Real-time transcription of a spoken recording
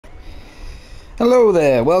Hello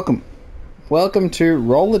there, welcome. Welcome to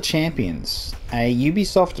Roll the Champions, a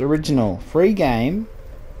Ubisoft original free game.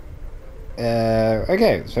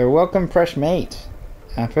 Okay, so welcome fresh meat.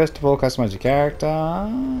 First of all, customize your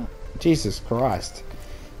character. Jesus Christ.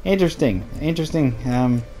 Interesting.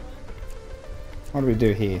 What do we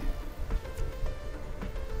do here?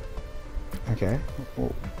 Okay.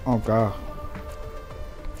 Oh god.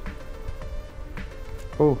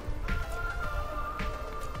 Oh.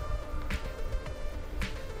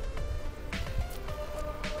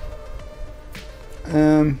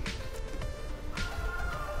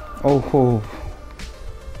 Oh.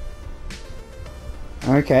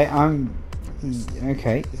 Okay,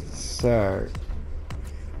 okay, so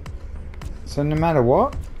no matter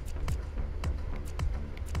what?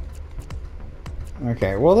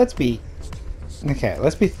 Okay, well let's be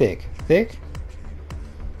thick. Thick?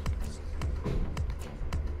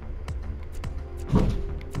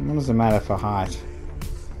 What does it matter for height?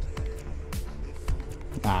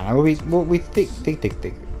 Nah, we'll be thick. Thickety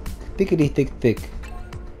thick.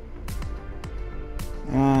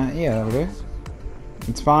 Yeah, that'll do.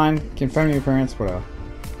 It's fine. Confirm your appearance, whatever.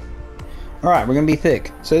 Alright, we're gonna be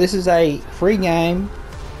thick. So this is a free game,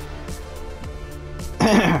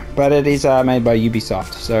 but it is made by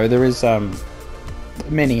Ubisoft. So there is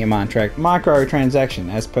many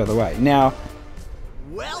microtransaction as per the way. Now,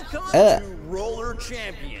 welcome to Roller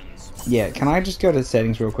Champions. Yeah, can I just go to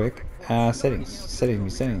settings real quick?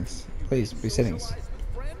 Settings. Please, be settings.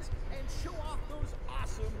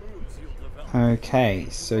 Okay,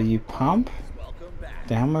 so you pump,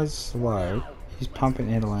 downward slow, use pump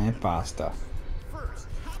and air to land faster.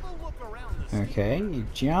 Okay, you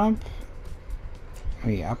jump,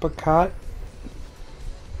 we uppercut.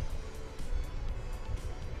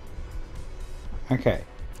 Okay,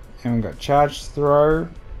 and we've got charge throw.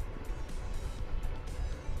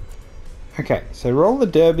 Okay, so roll the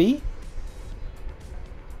derby,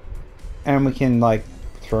 and we can like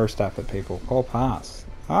throw stuff at people. Ball pass.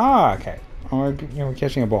 Ah, okay. Oh, we're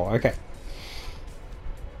catching a ball. Okay.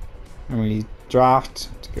 And we draft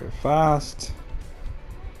to go fast.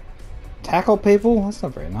 Tackle people? That's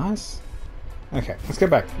not very nice. Okay, let's go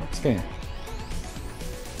back. Let's get in.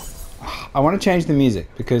 I want to change the music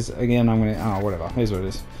because, again, I'm going to... Oh, whatever. Here's what it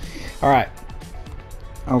is. Alright.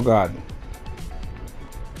 Oh, God.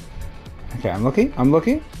 Okay, I'm looking.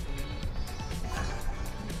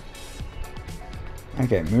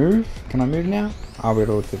 Okay, move. Can I move now? I'll be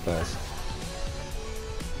able to look at those.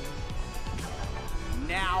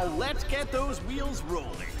 Now let's get those wheels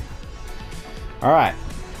rolling. Alright.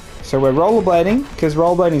 So we're rollerblading, because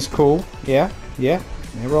rollerblading's cool. Yeah,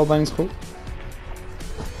 rollerblading's cool.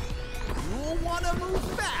 You'll want to move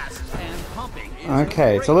fast, and pumping is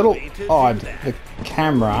okay, it's a little odd. The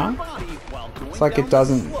camera, it's like it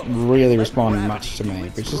doesn't really respond much to me,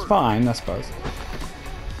 which is fine, I suppose.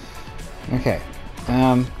 Okay.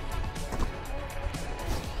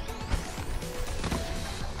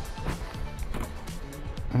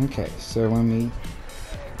 Okay, so when we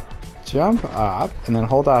jump up and then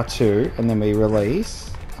hold R2 and then we release,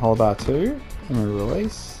 hold R2 and we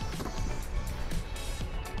release.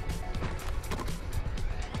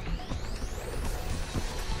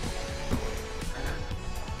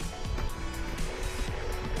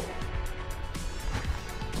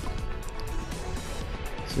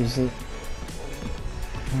 So is it...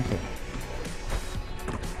 Okay.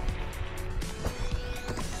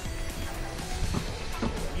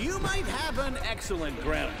 You might have an excellent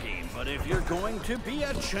ground game, but if you're going to be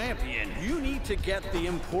a champion, you need to get the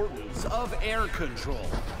importance of air control.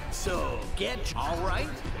 So all right,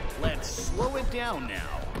 let's slow it down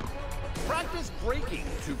now. Practice braking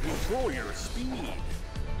to control your speed.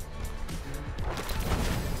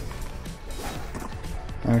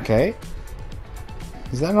 Okay.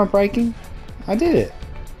 Is that not braking? I did it.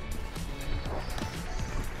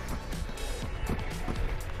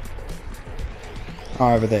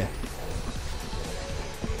 Oh, over there.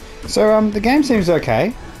 So, the game seems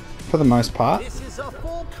okay, for the most part.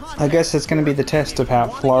 I guess it's going to be the test of how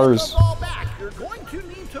it flows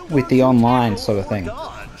with the online sort of thing,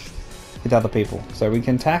 with other people. So we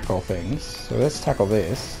can tackle things. So let's tackle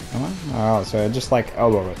this. Oh, so just like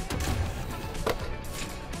elbow it.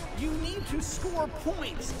 You need to score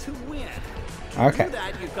points to win. Okay. To do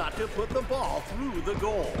that, you've got to put the ball through the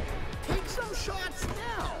goal. Take some shots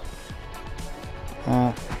now.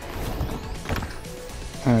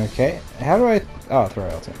 Okay, how do I... Oh, throw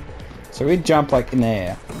out. So we jump like in the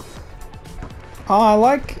air. Oh, I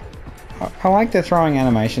like the throwing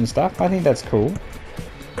animation stuff. I think that's cool.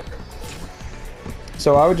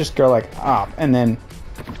 So I would just go like up and then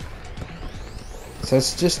So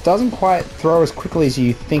it just doesn't quite throw as quickly as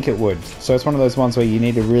you think it would. So it's one of those ones where you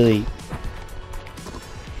need to really...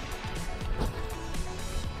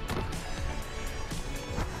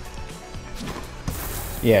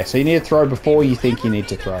 Yeah, so you need to throw before you think you need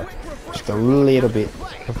to throw. Just a little bit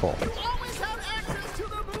before.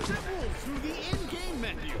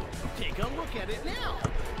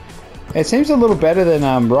 It seems a little better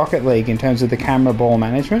than Rocket League in terms of the camera ball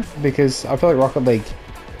management, because I feel like Rocket League,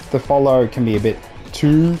 the follow can be a bit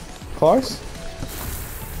too close.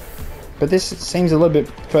 But this seems a little bit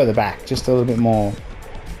further back, just a little bit more,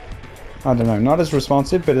 I don't know, not as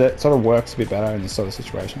responsive, but it sort of works a bit better in this sort of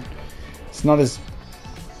situation. It's not as...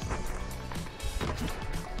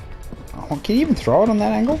 Oh, can you even throw it on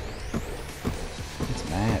that angle? It's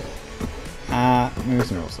mad. Maybe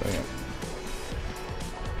some rules though, yeah.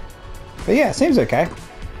 But yeah, it seems okay.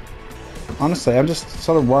 Honestly, I'm just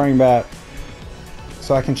sort of worrying about...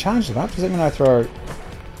 So I can charge it up? Does that mean I throw...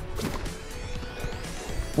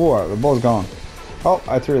 Whoa, the ball's gone. Oh,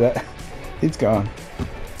 I threw that. It's gone.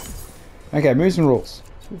 Okay, moves and rules.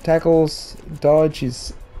 Tackles, dodge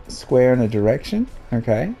is square in a direction.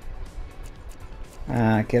 Okay.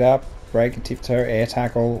 Get up, break and tiptoe, air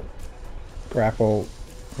tackle, grapple,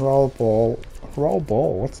 roll ball. Roll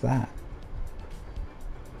ball, what's that?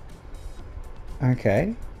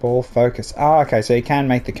 Okay, ball focus. Oh, okay, so you can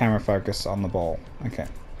make the camera focus on the ball. Okay.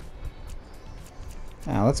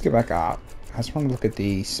 Now let's get back up. I just want to look at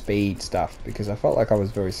the speed stuff because I felt like I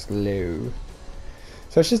was very slow.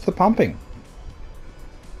 So it's just the pumping.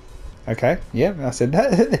 Okay, yeah, I said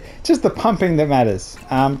that. Just the pumping that matters.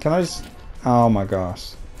 Can I just... Oh my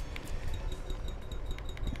gosh.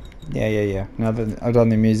 Yeah. Now that I've done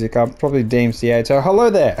the music, I'm probably DMCA. So hello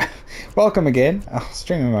there. Welcome again. Oh,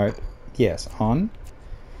 streamer mode. Yes, on.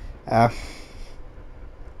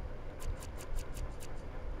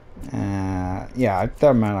 Yeah, it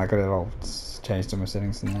doesn't matter. I got it all changed to my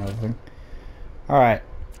settings and everything. Alright.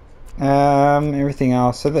 Everything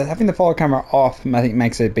else. So having the follow camera off, I think,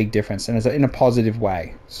 makes a big difference, and it's in a positive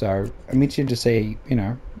way. So I'm interested to see, you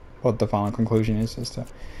know, what the final conclusion is as to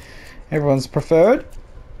everyone's preferred.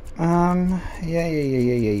 Yeah,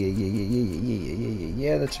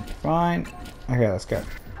 that should be fine. Okay, let's go.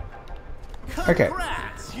 Okay.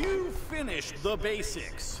 Congrats, you finished the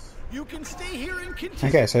basics. You can stay here and continue.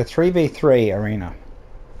 Okay, so 3v3 arena.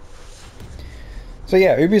 So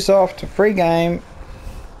yeah, Ubisoft, free game,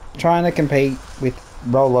 trying to compete with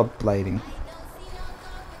rollerblading.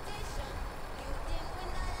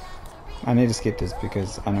 I need to skip this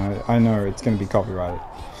because I know it's going to be copyrighted.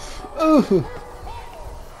 Ooh.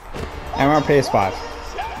 And we're on PS5.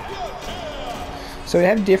 So we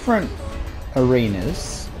have different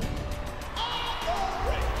arenas.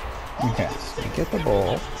 Okay, so we get the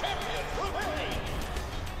ball.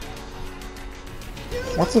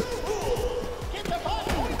 What's the...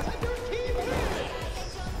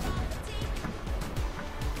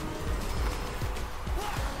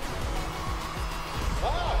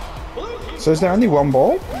 So is there only one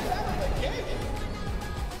ball?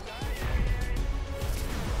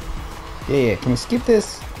 Yeah, can we skip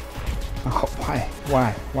this? Oh,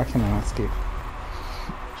 why can I not skip?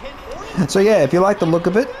 So yeah, if you like the look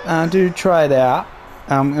of it, do try it out.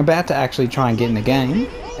 I'm about to actually try and get in the game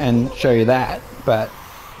and show you that, but...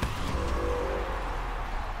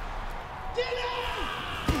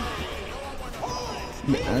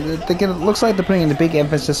 It looks like they're putting in a big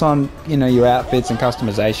emphasis on, you know, your outfits and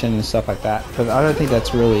customization and stuff like that, but I don't think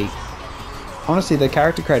that's really... Honestly, the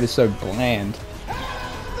character creator is so bland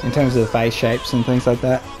in terms of the face shapes and things like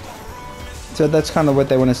that. So that's kind of what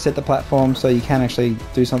they want to set the platform so you can actually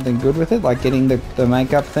do something good with it, like getting the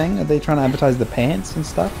makeup thing. Are they trying to advertise the pants and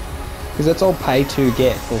stuff? Because that's all pay to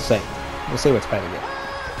get. We'll see. We'll see what's pay to get.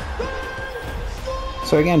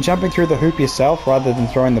 So again, jumping through the hoop yourself rather than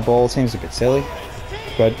throwing the ball seems a bit silly.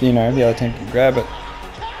 But, you know, the other team can grab it.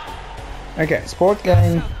 Okay, sport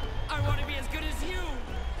game. I want to be as good as you.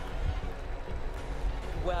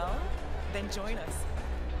 Well, then join us.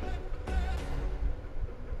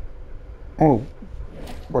 Oh,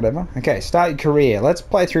 whatever. Okay, start your career. Let's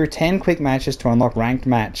play through 10 quick matches to unlock ranked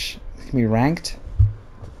match. It can be ranked.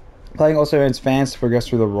 Playing also earns fans to progress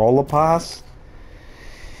through the roller pass.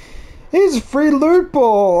 It's a free loot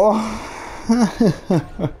ball.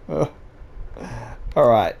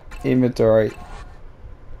 Alright, inventory.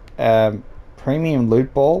 Premium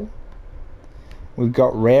loot ball. We've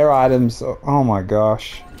got rare items. Oh my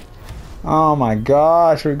gosh. Oh my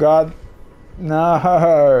gosh, we've got...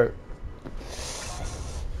 No.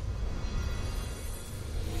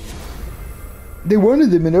 They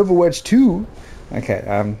wanted them in Overwatch 2.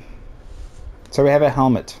 Okay, so we have a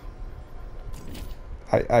helmet.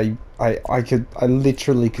 I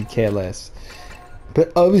literally could care less.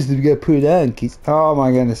 But obviously we gotta put it on, kids. Oh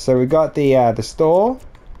my goodness. So we got the store.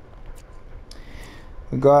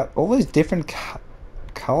 We got all these different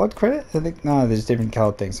colored credits. I think no, there's different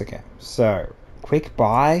colored things. Okay. So quick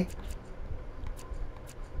buy.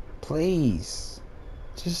 Please.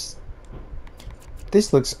 Just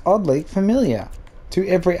this looks oddly familiar to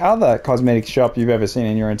every other cosmetic shop you've ever seen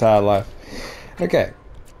in your entire life. Okay.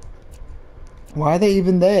 Why are they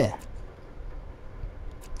even there?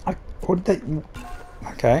 What did they...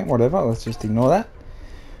 Okay, whatever. Let's just ignore that.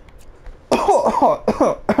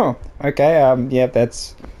 Okay, yeah,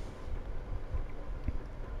 that's...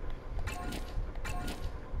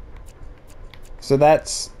 So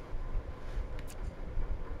that's...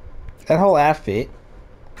 That whole outfit...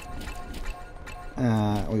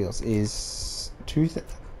 what else? Is...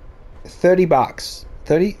 30 bucks.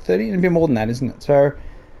 30 and a bit more than that, isn't it? So...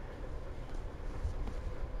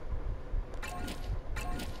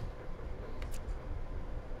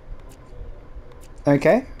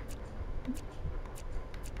 Okay.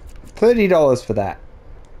 $30 for that.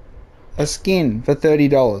 A skin for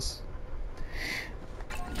 $30.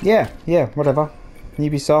 Yeah, whatever.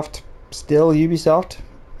 Ubisoft, still Ubisoft.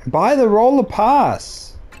 Buy the roller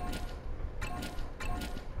pass.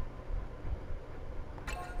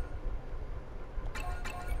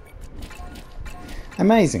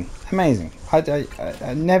 Amazing. I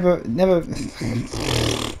never.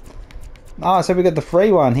 Oh, so we got the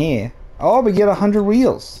free one here. Oh, we get 100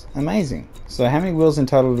 wheels. Amazing. So how many wheels in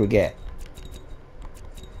total do we get?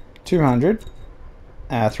 200.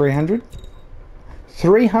 300.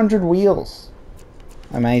 300 wheels.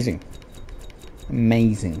 Amazing.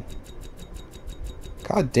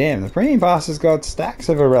 God damn, the premium pass has got stacks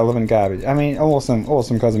of irrelevant garbage. I mean,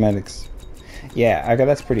 awesome cosmetics. Yeah, okay,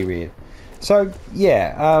 that's pretty weird. So,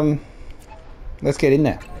 yeah, let's get in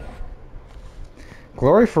there.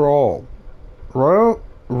 Glory for all.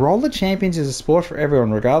 Roller Champions is a sport for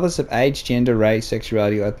everyone, regardless of age, gender, race,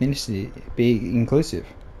 sexuality, or ethnicity. Be inclusive.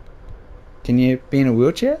 Can you be in a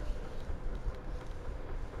wheelchair?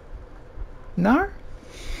 No?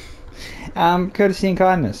 Courtesy and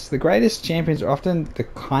kindness. The greatest champions are often the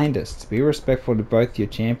kindest. Be respectful to both your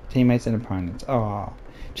teammates and opponents. Oh.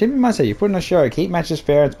 Champion must say, you put on a show. Keep matches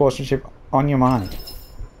fair and sportsmanship on your mind.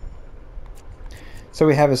 So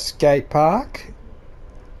we have a skate park.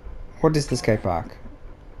 What is the skate park?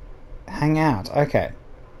 Hang out. Okay.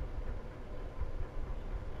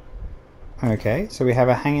 Okay, so we have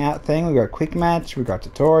a hangout thing. We've got quick match. We've got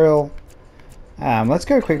tutorial. Let's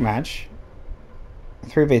go quick match.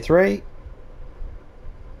 3v3.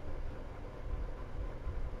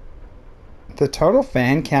 The total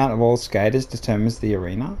fan count of all skaters determines the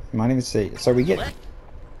arena. You might even see. So we get...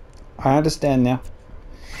 I understand now.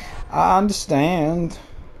 I understand.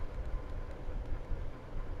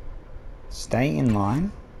 Stay in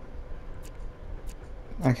line.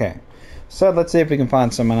 Okay. So let's see if we can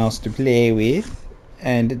find someone else to play with.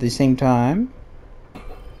 And at the same time,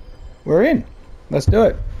 we're in. Let's do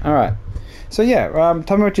it. Alright. So yeah,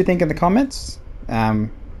 tell me what you think in the comments.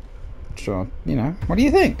 Sure, you know, what do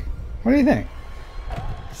you think? What do you think?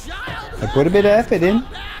 I put a bit of effort in.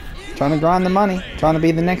 Trying to grind the money. Trying to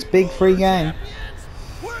be the next big free game.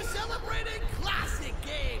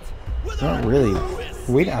 Not really.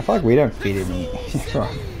 I feel like we don't fit in here.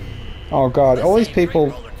 Oh god, all these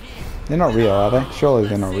people, they're not real, are they? Surely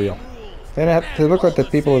they're not real. They don't have to look like the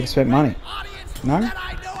people who've spent money. No?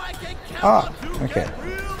 Ah, okay.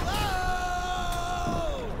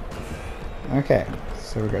 Okay,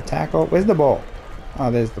 so we've got tackle. Where's the ball?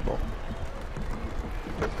 Oh, there's the ball.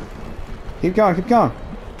 Keep going, keep going.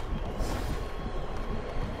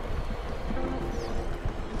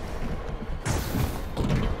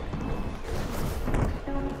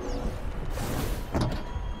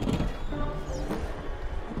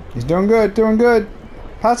 He's doing good, doing good.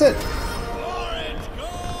 Pass it. Orange goal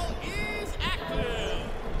is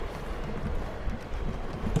active.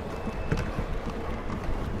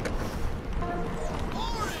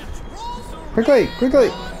 Quickly, quickly.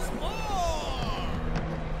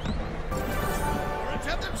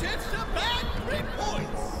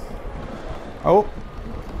 Oh.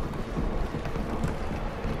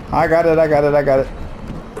 I got it, I got it, I got it.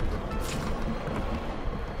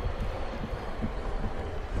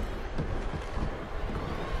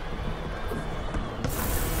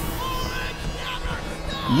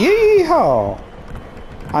 Yeehaw!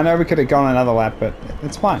 I know we could have gone another lap, but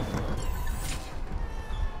it's fine.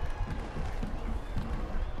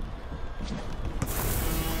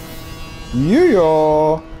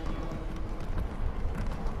 Yeah!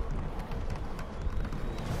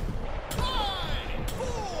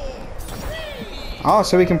 Oh,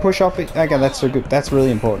 so we can push off it. Okay, that's so good. That's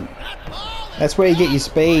really important. That's where you get your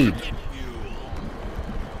speed.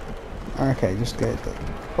 Okay, just get the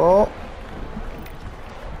ball.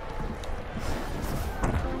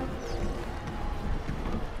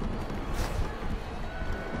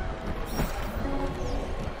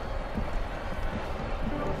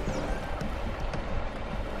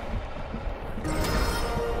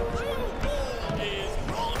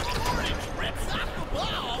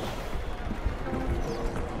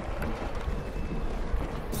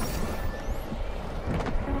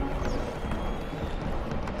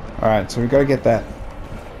 Alright, so we gotta get that.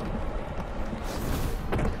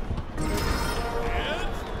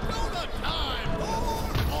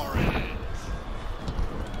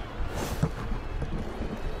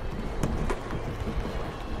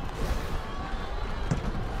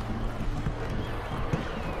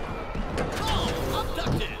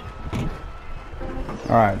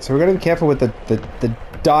 Alright, so we gotta be careful with the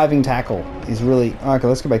diving tackle. Is really... Okay,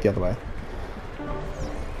 let's go back the other way.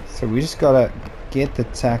 So we just gotta get the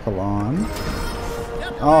tackle on.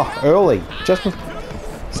 Oh, early. Just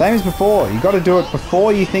same as before. You got to do it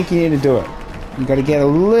before you think you need to do it. You got to get a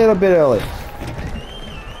little bit early.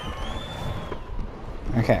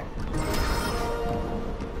 Okay.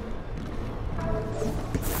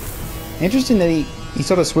 Interesting that he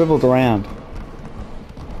sort of swiveled around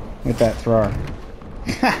with that throw.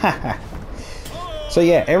 So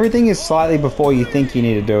yeah, everything is slightly before you think you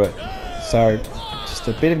need to do it. So just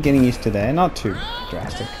a bit of getting used to there, not too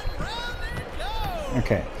drastic.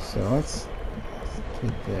 Okay, so let's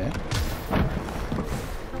get there.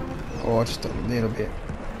 Oh, just a little bit.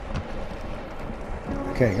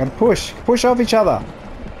 Okay, gotta push. Push off each other.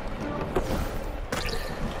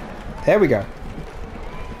 There we go.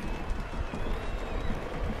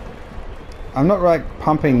 I'm not like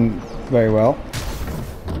pumping very well.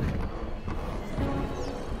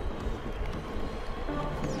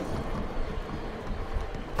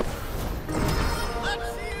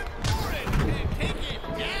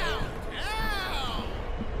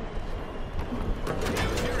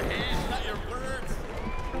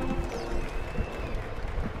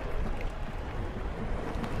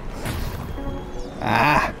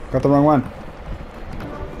 Ah, got the wrong one.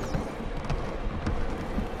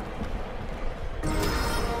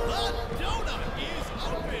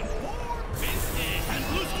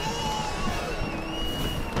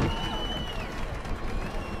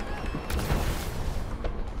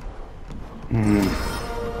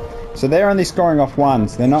 So they're only scoring off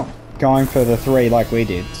ones. They're not going for the 3 like we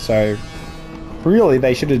did. So really,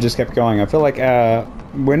 they should have just kept going. I feel like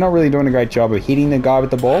we're not really doing a great job of hitting the guy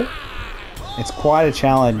with the ball. It's quite a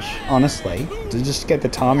challenge, honestly, to just get the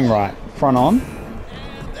timing right. Front on.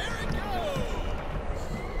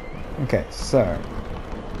 Okay, so...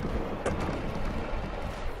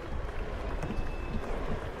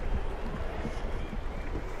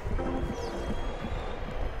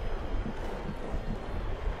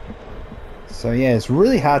 So yeah, it's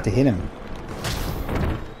really hard to hit him.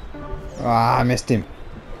 Ah, I missed him.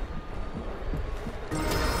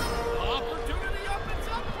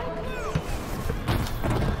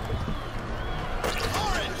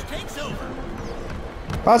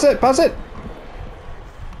 Pass it, pass it.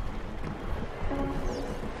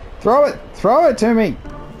 Throw it to me.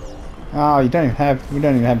 Oh, we don't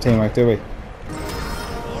even have teamwork, do we?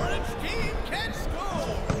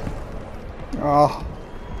 Oh.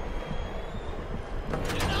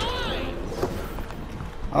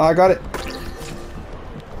 Oh, I got it.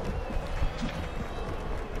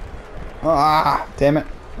 Oh, ah, damn it.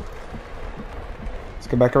 Let's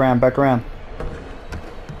go back around, back around.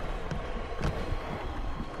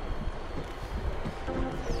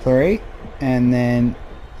 Three, and then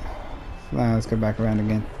let's go back around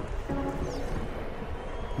again.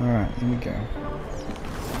 Alright, here we go.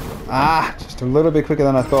 Ah, just a little bit quicker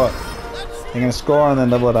than I thought. They're going to score and then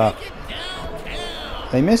level it up.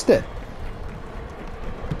 They missed it.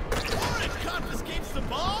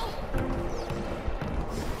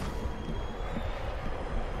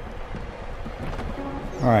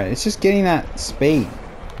 Alright, it's just getting that speed.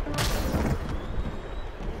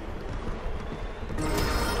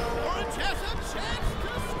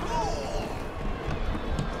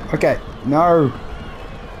 Okay, no.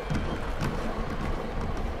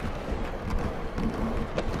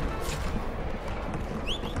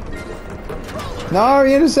 No,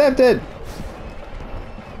 he intercepted.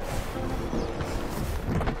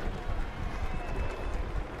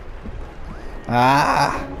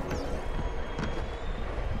 Ah.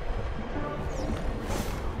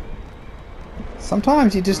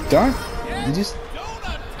 Sometimes you just don't. You just...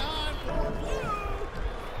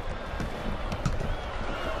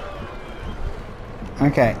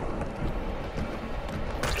 Okay.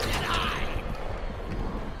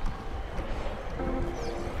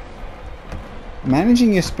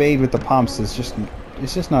 Managing your speed with the pumps is just,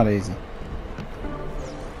 it's just not easy.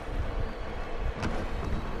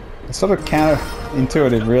 It's sort of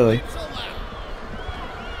counterintuitive, really.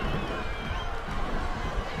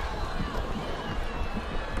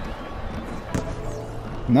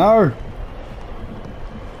 No!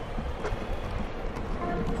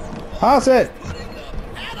 Pass it!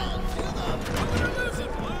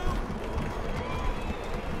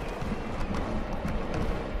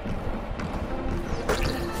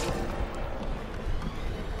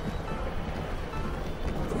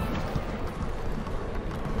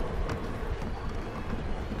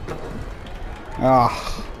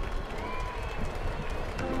 Ah.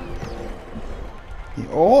 He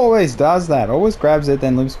always does that. Always grabs it,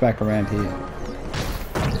 then loops back around here.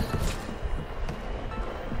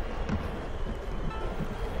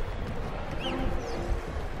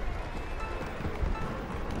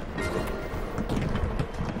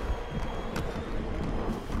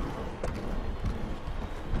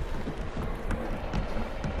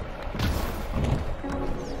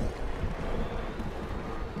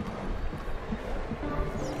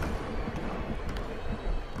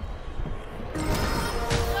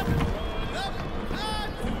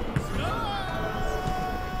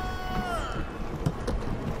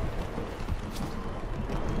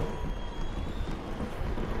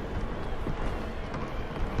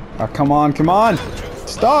 Oh, come on, come on!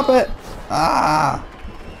 Stop it! Ah!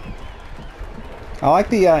 I like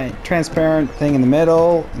the transparent thing in the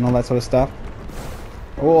middle and all that sort of stuff.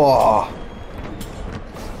 Whoa!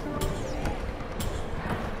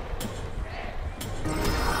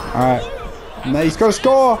 Alright. Now he's got to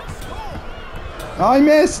score! Oh, he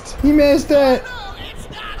missed! He missed it!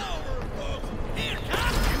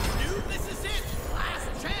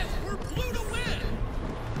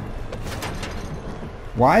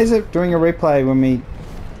 Why is it doing a replay when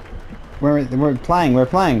we're playing,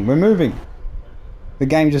 we're moving? The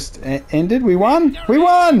game just ended? We won? We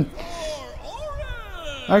won!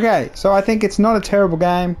 Okay, so I think it's not a terrible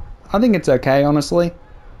game. I think it's okay, honestly.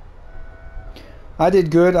 I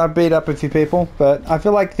did good, I beat up a few people, but I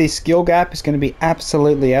feel like the skill gap is going to be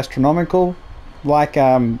absolutely astronomical. Like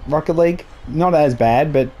Rocket League. Not as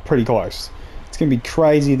bad, but pretty close. It's going to be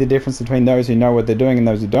crazy the difference between those who know what they're doing and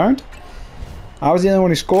those who don't. I was the only one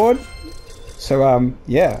who scored, so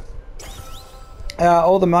yeah.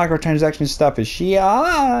 All the microtransaction stuff is shit.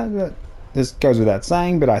 This goes without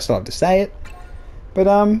saying, but I still have to say it. But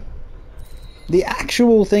the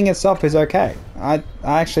actual thing itself is okay. I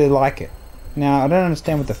actually like it. Now I don't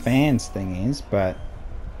understand what the fans thing is, but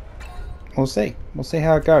we'll see. We'll see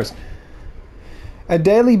how it goes. A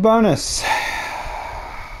daily bonus.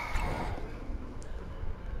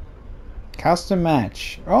 Custom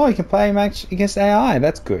match. Oh, you can play a match against AI.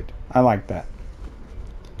 That's good. I like that.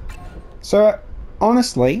 So,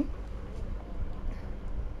 honestly,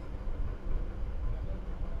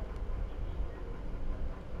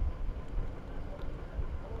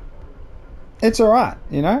 it's alright,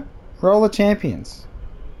 you know? Roll the champions.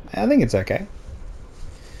 I think it's okay.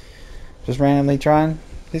 Just randomly trying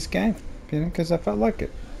this game, you know, because I felt like it.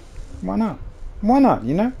 Why not? Why not,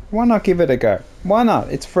 you know? Why not give it a go? Why not?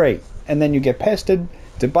 It's free. And then you get pestered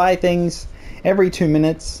to buy things every 2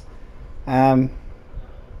 minutes. But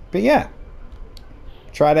yeah,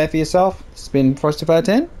 try it out for yourself. It's been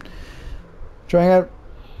Frosty510. Trying out,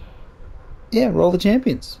 yeah, Roll the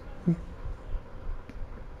Champions.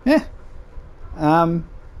 Yeah. The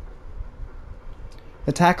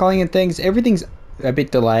tackling and things, everything's a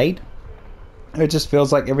bit delayed. It just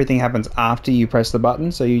feels like everything happens after you press the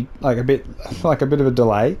button, so you like a bit of a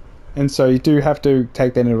delay. And so you do have to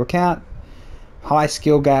take that into account. High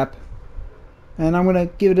skill gap. And I'm going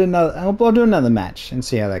to give it another... I'll do another match and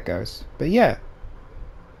see how that goes. But yeah.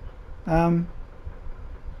 Yeah,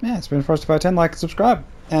 it's been Frosty510. Like and subscribe.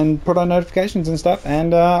 And put on notifications and stuff.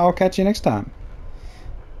 And I'll catch you next time.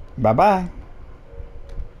 Bye-bye.